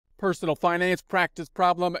Personal finance practice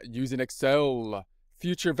problem using Excel.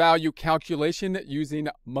 Future value calculation using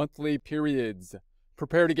monthly periods.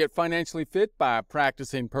 Prepare to get financially fit by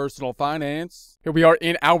practicing personal finance. Here we are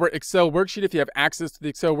in our Excel worksheet. If you have access to the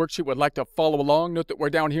Excel worksheet, would like to follow along, note that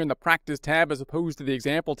we're down here in the practice tab as opposed to the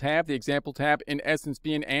example tab. The example tab in essence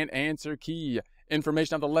being an answer key.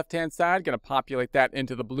 Information on the left-hand side, going to populate that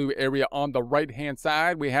into the blue area on the right-hand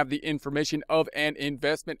side. We have the information of an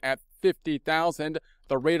investment at $50,000.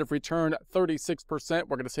 The rate of return, 36%.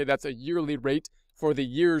 We're going to say that's a yearly rate for the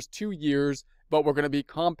years, 2 years, but we're going to be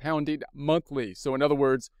compounding monthly. So in other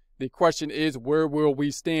words, the question is, where will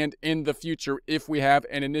we stand in the future if we have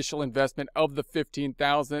an initial investment of the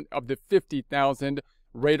 $50,000,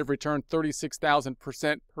 rate of return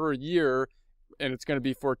 36,000% per year, and it's going to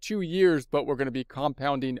be for 2 years, but we're going to be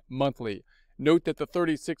compounding monthly. Note that the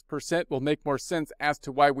 36% will make more sense as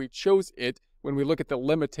to why we chose it when we look at the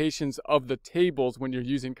limitations of the tables when you're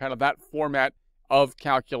using kind of that format of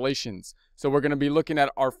calculations. So we're going to be looking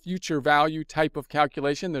at our future value type of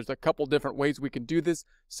calculation. There's a couple different ways we can do this.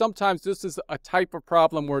 Sometimes this is a type of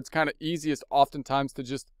problem where it's kind of easiest oftentimes to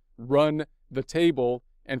just run the table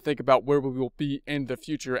and think about where we will be in the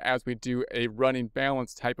future as we do a running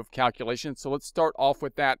balance type of calculation. So let's start off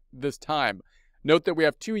with that this time. Note that we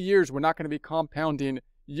have 2 years. We're not going to be compounding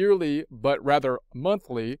yearly, but rather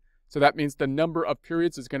monthly. So that means the number of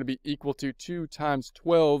periods is going to be equal to 2 times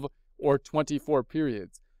 12 or 24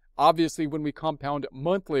 periods. Obviously, when we compound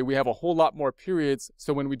monthly, we have a whole lot more periods.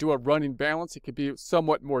 So when we do a running balance, it could be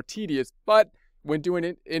somewhat more tedious. But when doing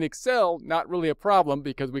it in Excel, not really a problem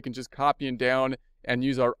because we can just copy and down and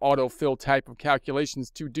use our autofill type of calculations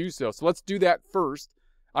to do so. So let's do that first.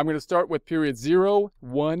 I'm going to start with period 0,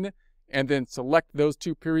 1, and then select those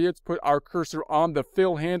 2 periods, put our cursor on the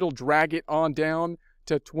fill handle, drag it on down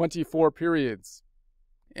to 24 periods.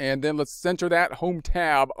 And then let's center that, home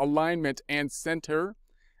tab, alignment, and center.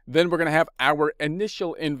 Then we're going to have our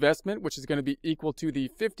initial investment, which is going to be equal to the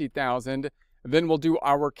 $50,000. Then we'll do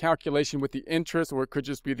our calculation with the interest, or it could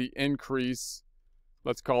just be the increase.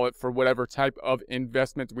 Let's call it for whatever type of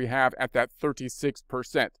investment we have at that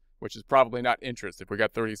 36%, which is probably not interest if we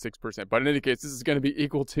got 36%. But in any case, this is going to be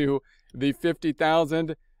equal to the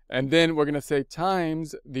 $50,000. And then we're going to say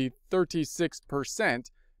times the 36%.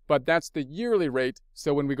 But that's the yearly rate,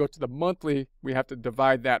 so when we go to the monthly, we have to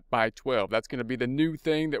divide that by 12. That's going to be the new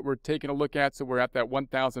thing that we're taking a look at, so we're at that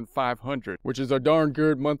 1,500, which is a darn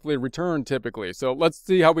good monthly return typically. So let's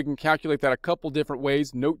see how we can calculate that a couple different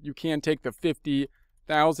ways. Note you can take the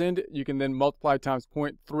 50,000, you can then multiply times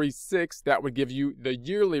 0.36. That would give you the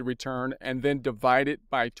yearly return, and then divide it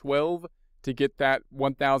by 12 to get that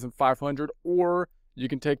 1,500, or you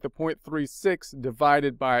can take the 0.36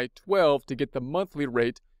 divided by 12 to get the monthly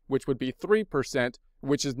rate, which would be 3%,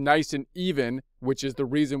 which is nice and even, which is the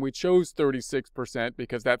reason we chose 36%,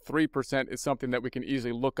 because that 3% is something that we can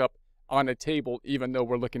easily look up on a table, even though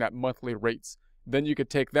we're looking at monthly rates. Then you could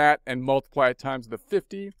take that and multiply it times the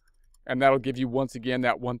 50, and that'll give you, once again,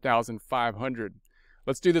 that 1,500.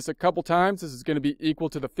 Let's do this a couple times. This is going to be equal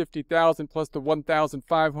to the 50,000 plus the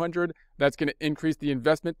 1,500. That's going to increase the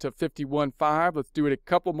investment to 51.5. Let's do it a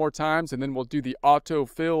couple more times, and then we'll do the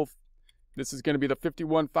autofill. This is going to be the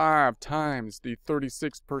 51.5 times the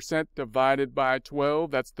 36% divided by 12.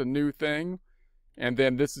 That's the new thing. And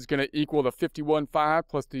then this is going to equal the 51.5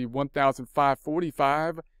 plus the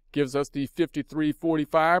 1,545. Gives us the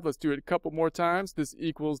 53.45. Let's do it a couple more times. This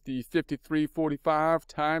equals the 53.45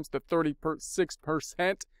 times the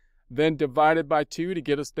 36%, then divided by 2 to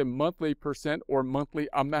get us the monthly percent or monthly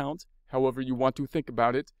amount, however you want to think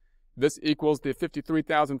about it. This equals the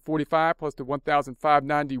 53,045 plus the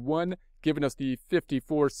 1,591, giving us the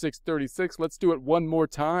 54,636. Let's do it one more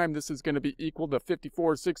time. This is going to be equal to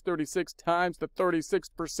 54,636 times the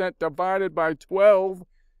 36% divided by 12.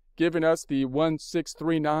 Giving us the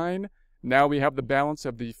 1,639. Now we have the balance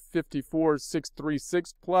of the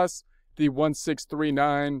 54,636 plus the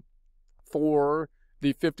 1,639 for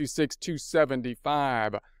the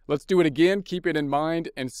 56,275. Let's do it again. Keep it in mind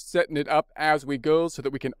and setting it up as we go so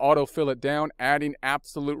that we can autofill it down, adding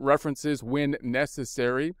absolute references when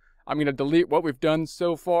necessary. I'm going to delete what we've done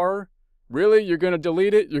so far. Really? You're going to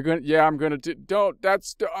delete it? You're going to, yeah, I'm going to, don't,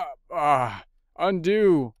 that's,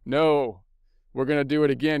 undo. No. We're going to do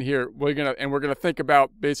it again here. We're going to think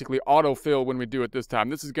about basically autofill when we do it this time.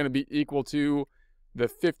 This is going to be equal to the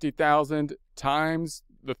 50,000 times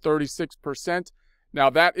the 36%. Now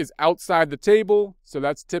that is outside the table, so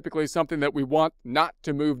that's typically something that we want not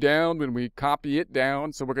to move down when we copy it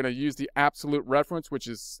down. So we're going to use the absolute reference, which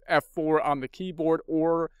is F4 on the keyboard,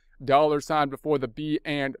 or $sign before the B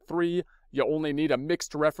and 3. You only need a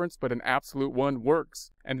mixed reference, but an absolute one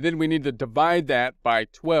works. And then we need to divide that by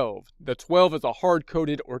 12. The 12 is a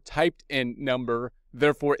hard-coded or typed-in number,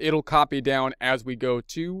 therefore it'll copy down as we go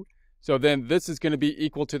too. So then this is going to be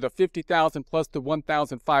equal to the 50,000 plus the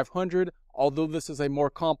 1,500. Although this is a more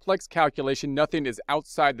complex calculation, nothing is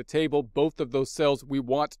outside the table. Both of those cells we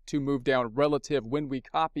want to move down relative when we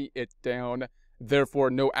copy it down. Therefore,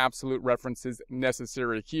 no absolute references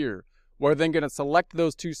necessary here. We're then going to select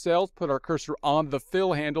those two cells, put our cursor on the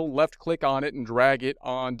fill handle, left click on it, and drag it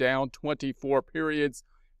on down 24 periods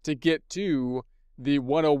to get to the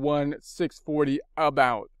 101,640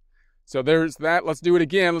 about. So there's that. Let's do it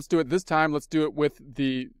again. Let's do it this time. Let's do it with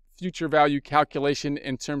the future value calculation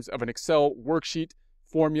in terms of an Excel worksheet,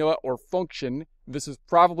 formula, or function. This is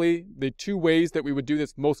probably the two ways that we would do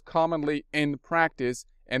this most commonly in practice,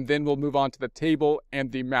 and then we'll move on to the table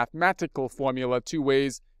and the mathematical formula, two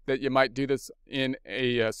ways that you might do this in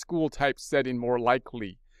a school type setting more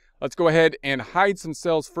likely. Let's go ahead and hide some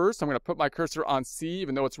cells first. I'm going to put my cursor on C,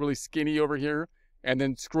 even though it's really skinny over here, and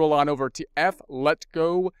then scroll on over to F, let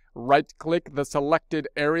go, right click the selected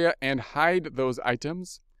area and hide those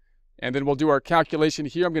items. And then we'll do our calculation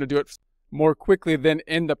here. I'm going to do it more quickly than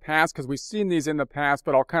in the past because we've seen these in the past,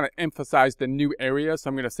 but I'll kind of emphasize the new area. So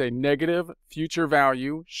I'm going to say negative future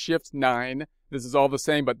value, shift 9. This is all the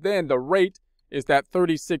same, but then the rate is that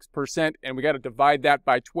 36%, and we got to divide that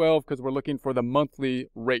by 12 because we're looking for the monthly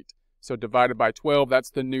rate. So divided by 12, that's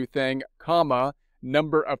the new thing, comma,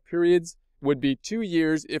 number of periods would be 2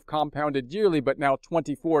 years if compounded yearly, but now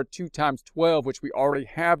 24, 2 times 12, which we already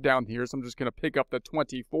have down here. So I'm just going to pick up the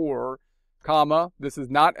 24, comma. This is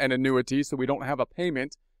not an annuity, so we don't have a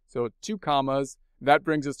payment. So 2 commas. That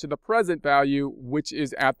brings us to the present value, which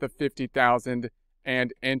is at the 50,000,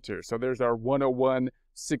 and enter. So there's our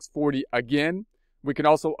 101,640 again. We can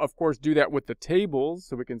also, of course, do that with the tables.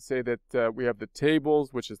 So we can say that we have the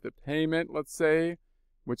tables, which is the payment, let's say,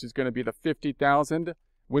 which is going to be the 50,000.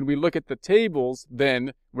 When we look at the tables,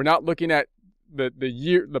 then we're not looking at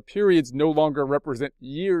the periods no longer represent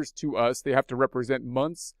years to us. They have to represent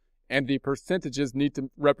months, and the percentages need to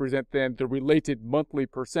represent then the related monthly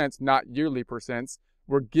percents, not yearly percents.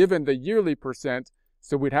 We're given the yearly percent,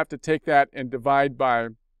 so we'd have to take that and divide by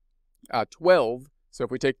 12. So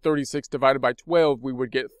if we take 36 divided by 12, we would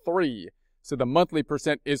get 3. So the monthly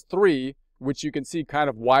percent is 3, which you can see kind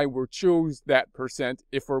of why we chose that percent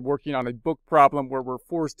if we're working on a book problem where we're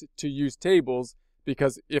forced to use tables,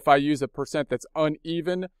 because if I use a percent that's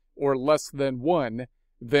uneven or less than 1,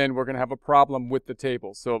 then we're going to have a problem with the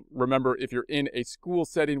table. So remember, if you're in a school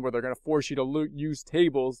setting where they're going to force you to use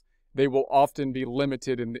tables, they will often be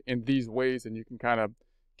limited in these ways, and you can kind of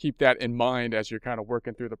keep that in mind as you're kind of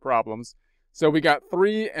working through the problems. So we got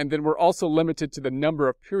 3, and then we're also limited to the number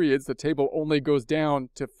of periods. The table only goes down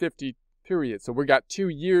to 50 periods. So we got 2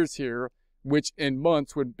 years here, which in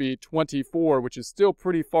months would be 24, which is still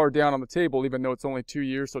pretty far down on the table, even though it's only 2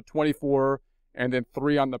 years. So 24 and then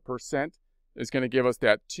 3 on the percent is going to give us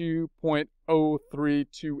that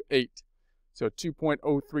 2.0328. So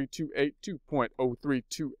 2.0328,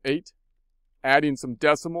 2.0328. Adding some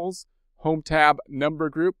decimals, home tab number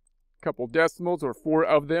group, couple decimals or 4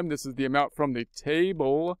 of them. This is the amount from the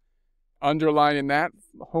table. Underlining that,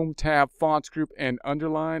 home tab fonts group and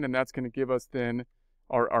underline, and that's going to give us then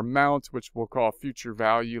our amount, which we'll call future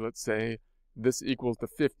value. Let's say this equals the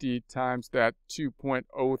 50 times that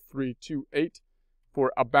 2.0328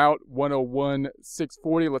 for about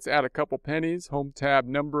 101,640. Let's add a couple pennies, home tab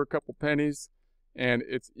number, a couple pennies, and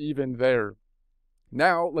it's even there.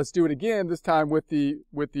 Now let's do it again, this time with the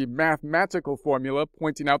mathematical formula,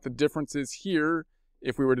 pointing out the differences here.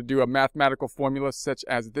 If we were to do a mathematical formula such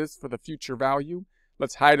as this for the future value,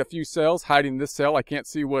 let's hide a few cells. Hiding this cell, I can't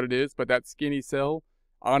see what it is, but that skinny cell.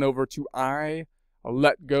 On over to I,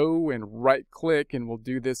 let go, and right click, and we'll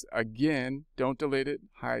do this again. Don't delete it,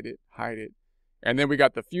 hide it, hide it. And then we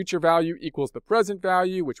got the future value equals the present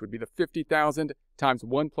value, which would be the 50,000 times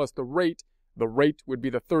 1 plus the rate. The rate would be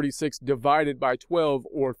the 36 divided by 12,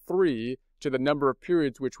 or 3, to the number of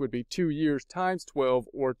periods, which would be 2 years times 12,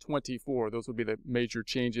 or 24. Those would be the major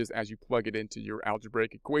changes as you plug it into your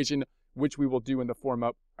algebraic equation, which we will do in the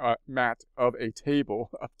format of a table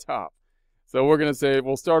up top. So we're going to say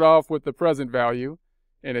we'll start off with the present value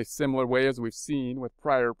in a similar way as we've seen with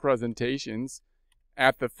prior presentations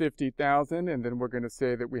at the 50,000, and then we're going to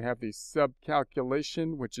say that we have the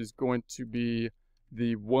subcalculation, which is going to be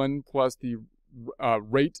the 1 plus the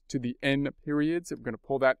rate to the n periods. We're going to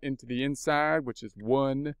pull that into the inside, which is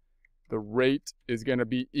 1. The rate is going to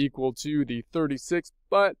be equal to the 36,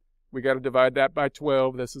 but we got to divide that by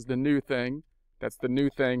 12. This is the new thing. That's the new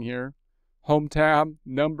thing here. Home tab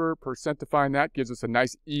number, percentifying that gives us a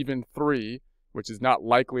nice even 3, which is not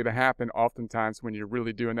likely to happen oftentimes when you're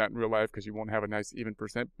really doing that in real life because you won't have a nice even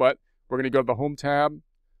percent. But we're going to go to the home tab,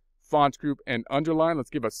 font group, and underline. Let's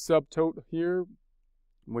give a subtotal here,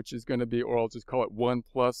 which is going to be, or I'll just call it 1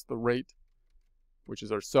 plus the rate, which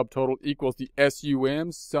is our subtotal, equals the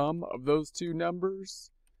SUM, sum of those two numbers.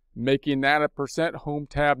 Making that a percent. Home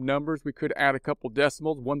tab numbers, we could add a couple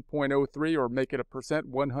decimals, 1.03, or make it a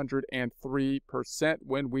percent, 103%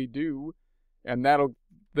 when we do. And that'll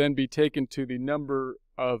then be taken to the number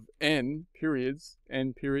of n periods.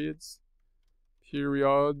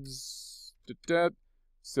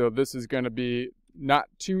 So this is going to be not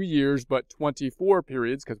 2 years, but 24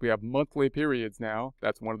 periods, because we have monthly periods now.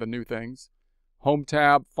 That's one of the new things. Home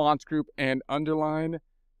tab, font group, and underline.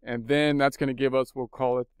 And then that's going to give us, we'll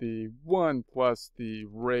call it the 1 plus the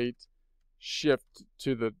rate, shift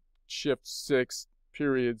to the shift 6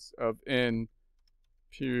 periods of n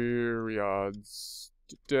periods.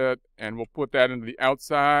 And we'll put that into the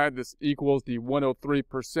outside. This equals the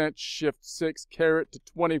 103%, shift 6 caret to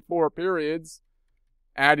 24 periods.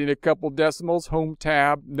 Adding a couple decimals, home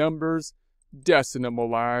tab, numbers,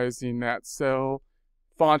 decimalizing that cell.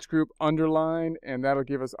 Font group, underline, and that'll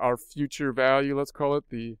give us our future value. Let's call it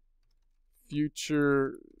the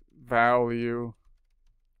future value,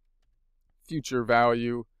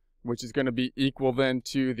 which is going to be equal then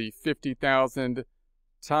to the 50,000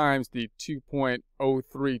 times the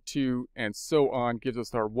 2.032 and so on, gives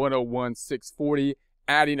us our 101,640.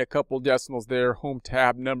 Adding a couple decimals there, home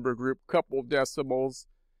tab, number group, couple decimals,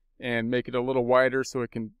 and make it a little wider so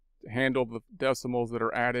it can handle the decimals that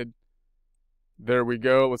are added. There we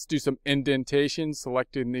go. Let's do some indentation,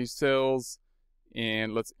 selecting these cells,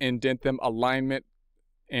 and let's indent them. Alignment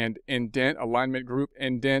and indent, alignment group,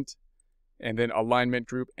 indent, and then alignment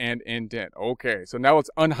group and indent. Okay, so now let's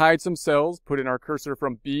unhide some cells, put in our cursor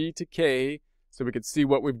from B to K so we can see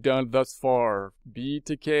what we've done thus far. B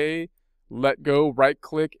to K, let go, right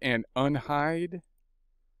click, and unhide.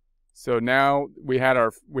 So now we had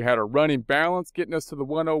our running balance getting us to the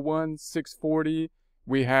 101,640.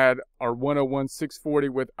 We had our 101,640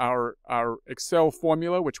 with our Excel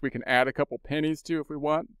formula, which we can add a couple pennies to if we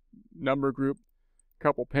want. Number group,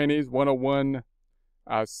 couple pennies,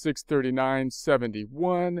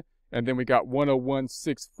 101,639.71. And then we got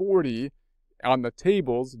 101,640 on the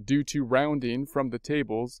tables due to rounding from the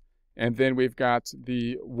tables. And then we've got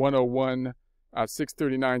the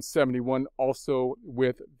 101,639.71 also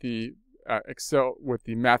with the Excel, with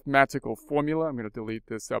the mathematical formula. I'm going to delete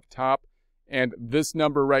this up top. And this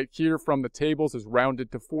number right here from the tables is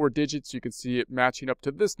rounded to 4 digits. You can see it matching up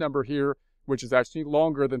to this number here, which is actually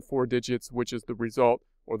longer than 4 digits, which is the result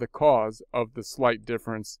or the cause of the slight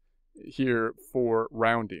difference here for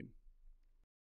rounding.